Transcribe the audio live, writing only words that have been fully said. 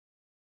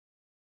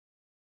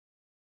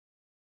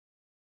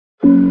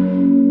Drifted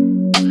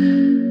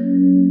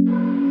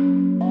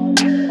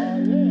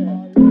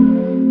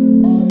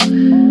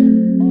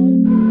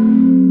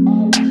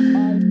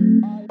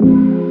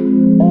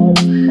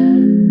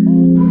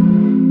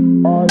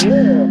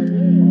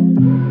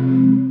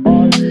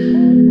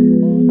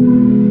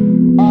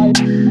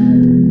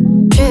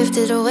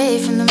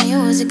away from the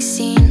music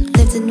scene,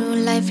 lived a new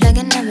life like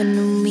I never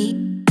knew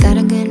me. Got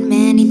a good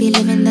man, he be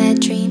living that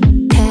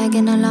dream.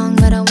 Tagging along,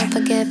 but I won't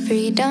forget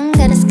freedom.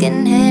 Got a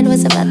skinhead,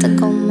 was about to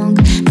go monk.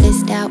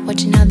 Blissed out,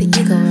 watching how the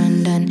ego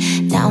run done.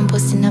 Now I'm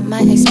posting up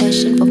my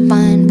expression for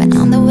fun, but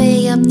on the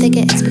way up, they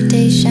get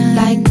expectations.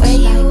 Like where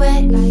you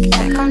at?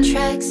 Back on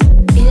tracks.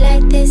 Be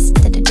like this,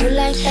 did I do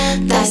like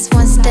that? That's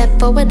one step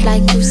forward,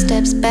 like 2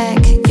 steps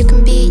back. You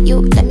can be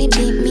you, let me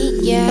be me,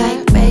 yeah.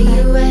 Like where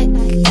you at?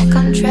 Back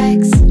on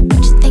tracks.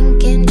 What you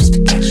thinking? Just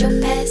forget your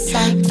past.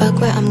 Like fuck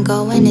where I'm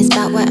going, it's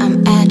about where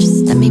I'm at.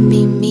 Just let me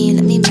be me,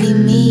 let me be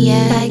me,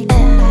 yeah. Like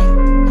that.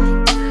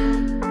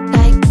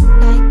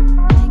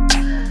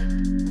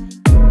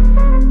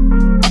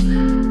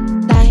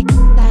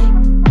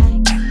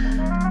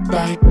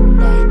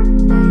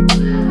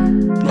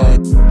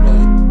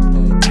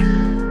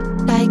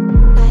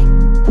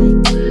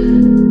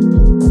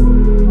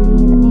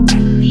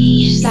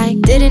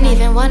 Didn't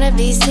even wanna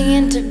be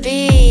singing to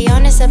be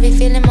honest, I be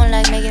feeling more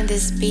like making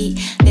this beat.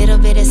 Little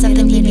bit of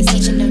something he be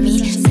teaching to me.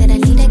 Said I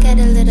need to get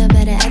a little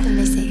better at the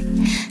music.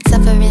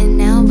 Suffering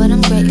now, but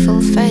I'm grateful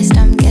first.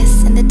 I'm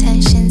guessing the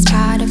tension's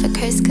part of a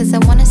curse, cause I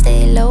wanna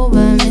stay low,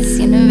 but Miss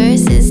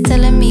Universe is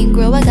telling me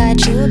grow, I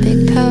got you a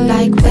big purse.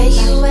 Like where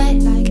you at?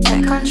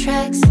 Back on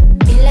tracks.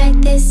 Be like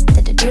this,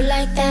 did I do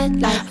like that?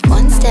 Like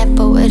 1 step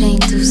forward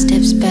ain't 2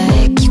 steps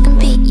back. You can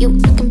be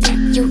you.